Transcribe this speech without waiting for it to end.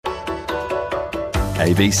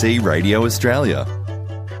ABC Radio Australia.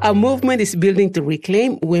 Our movement is building to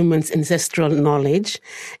reclaim women's ancestral knowledge,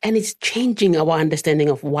 and it's changing our understanding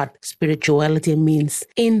of what spirituality means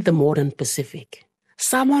in the modern Pacific.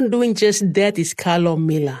 Someone doing just that is Carlo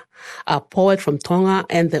Miller, a poet from Tonga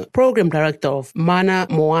and the program director of Mana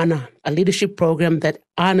Moana, a leadership program that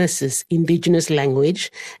harnesses Indigenous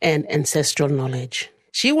language and ancestral knowledge.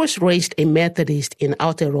 She was raised a Methodist in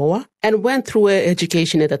Aotearoa and went through her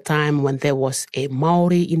education at a time when there was a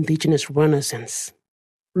Maori Indigenous renaissance.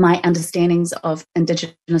 My understandings of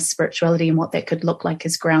Indigenous spirituality and what that could look like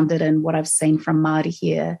is grounded in what I've seen from Māori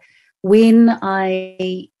here. When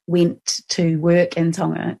I went to work in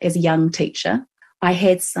Tonga as a young teacher, I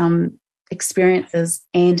had some experiences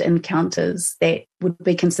and encounters that would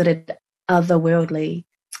be considered otherworldly.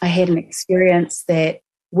 I had an experience that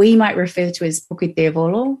we might refer to as puke te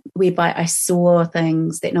volo, whereby I saw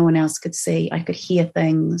things that no one else could see. I could hear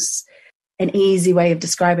things. An easy way of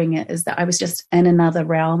describing it is that I was just in another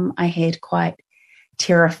realm. I had quite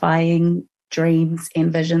terrifying dreams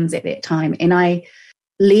and visions at that time. And I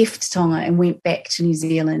left Tonga and went back to New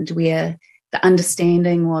Zealand, where the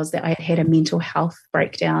understanding was that I had a mental health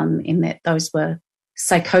breakdown and that those were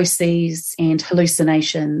psychoses and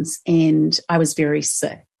hallucinations, and I was very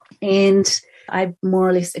sick. And I more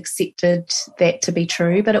or less accepted that to be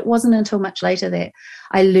true, but it wasn't until much later that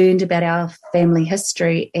I learned about our family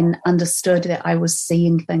history and understood that I was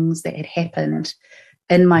seeing things that had happened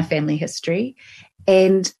in my family history.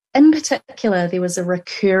 And in particular, there was a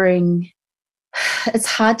recurring, it's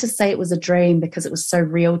hard to say it was a dream because it was so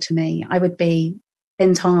real to me. I would be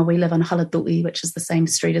in Tonga, we live on Halatui, which is the same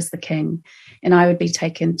street as the King, and I would be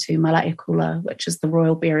taken to Malaekula, which is the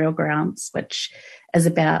royal burial grounds, which is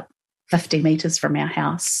about 50 metres from our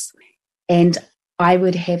house. And I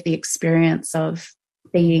would have the experience of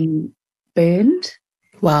being burned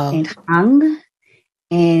and hung,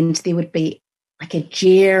 and there would be like a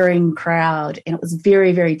jeering crowd, and it was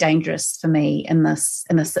very, very dangerous for me in this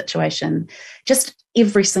situation. Just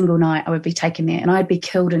every single night I would be taken there and I'd be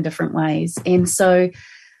killed in different ways. And so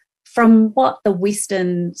from what the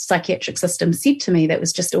Western psychiatric system said to me, that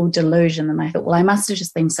was just all delusion. And I thought, well, I must have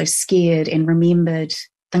just been so scared and remembered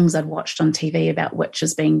things I'd watched on TV about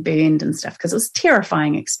witches being burned and stuff, because it was a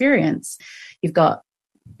terrifying experience. You've got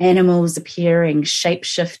animals appearing,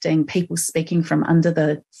 shape-shifting, people speaking from under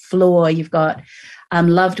the floor. You've got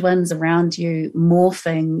loved ones around you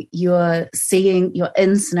morphing. You're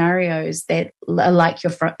in scenarios that are like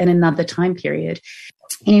you're in another time period.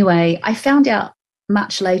 Anyway, I found out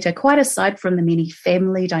much later, quite aside from the many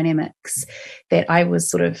family dynamics that I was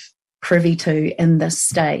sort of privy to in this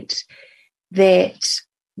state, that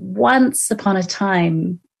once upon a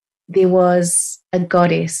time there was a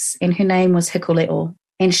goddess, and her name was Hikuleo,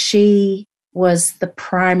 and she was the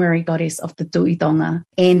primary goddess of the Tuitonga.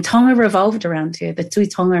 And Tonga revolved around her. The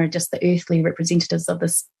Tuitonga are just the earthly representatives of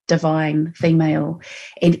this divine female.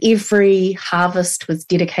 And every harvest was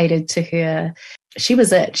dedicated to her. She was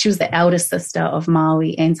the elder sister of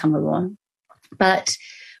Maui and Tangaroa. But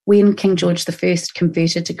when King George I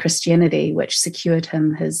converted to Christianity, which secured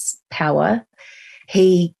him his power,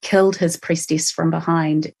 he killed his priestess from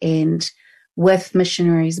behind, and with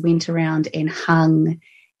missionaries went around and hung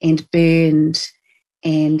and burned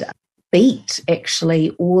and beat actually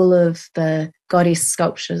all of the goddess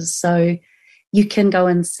sculptures. So you can go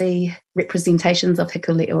and see representations of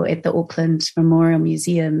Hikuleo at the Auckland Memorial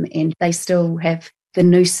Museum, and they still have the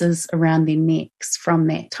nooses around their necks from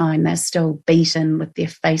that time. They're still beaten with their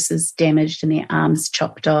faces damaged and their arms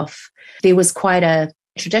chopped off. There was quite a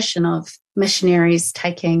tradition of missionaries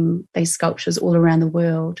taking these sculptures all around the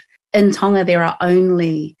world. In Tonga, there are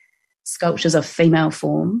only sculptures of female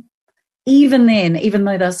form. Even then, even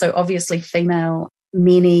though they're so obviously female,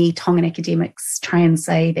 many Tongan academics try and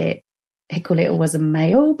say that Hikuleo was a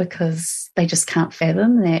male because they just can't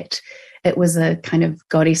fathom that it was a kind of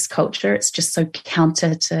goddess culture. It's just so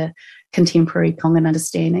counter to contemporary Tongan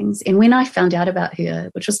understandings. And when I found out about her,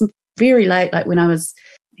 which was very late, like when I was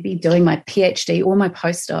maybe doing my PhD or my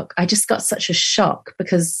postdoc, I just got such a shock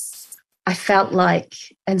because I felt like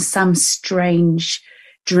in some strange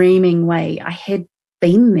dreaming way I had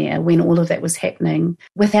been there when all of that was happening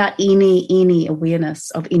without any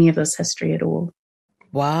awareness of any of this history at all.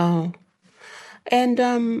 Wow. And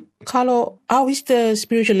Carlo, how is the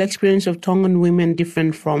spiritual experience of Tongan women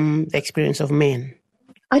different from the experience of men?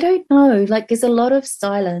 I don't know. Like, there's a lot of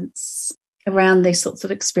silence around these sorts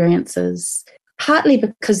of experiences, partly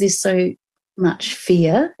because there's so much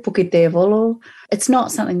fear. Puke te volo. It's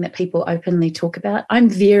not something that people openly talk about. I'm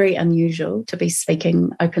very unusual to be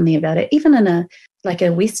speaking openly about it, even in a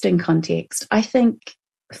Western context. I think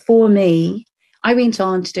for me, I went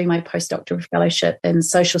on to do my postdoctoral fellowship in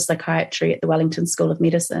social psychiatry at the Wellington School of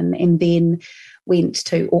Medicine, and then went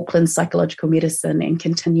to Auckland Psychological Medicine and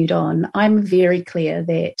continued on. I'm very clear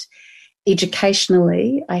that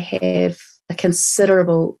educationally, I have a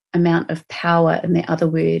considerable amount of power in that other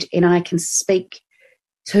word, and I can speak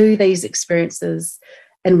to these experiences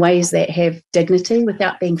in ways that have dignity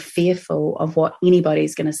without being fearful of what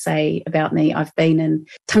anybody's going to say about me. I've been in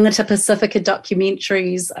Tangata Pacifica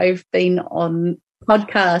documentaries. I've been on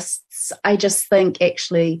podcasts. I just think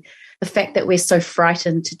actually the fact that we're so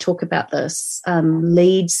frightened to talk about this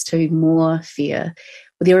leads to more fear.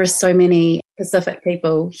 There are so many Pacific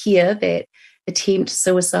people here that attempt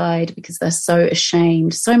suicide because they're so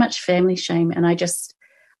ashamed, so much family shame, and I just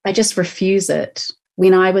refuse it.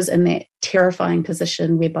 When I was in that terrifying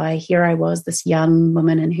position whereby here I was, this young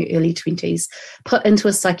woman in her early 20s, put into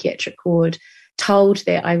a psychiatric ward, told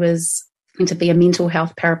that I was going to be a mental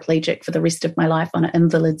health paraplegic for the rest of my life on an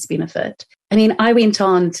invalid's benefit. I mean, I went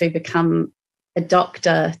on to become a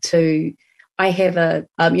doctor, I have a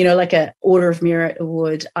Order of Merit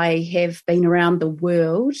award. I have been around the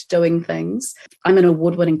world doing things. I'm an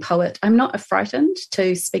award-winning poet. I'm not frightened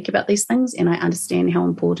to speak about these things, and I understand how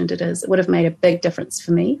important it is. It would have made a big difference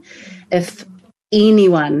for me if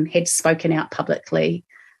anyone had spoken out publicly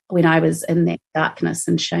when I was in that darkness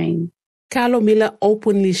and shame. Carlo Miller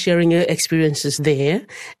openly sharing her experiences there,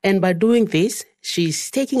 and by doing this, she's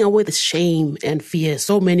taking away the shame and fear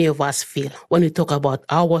so many of us feel when we talk about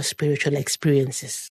our spiritual experiences.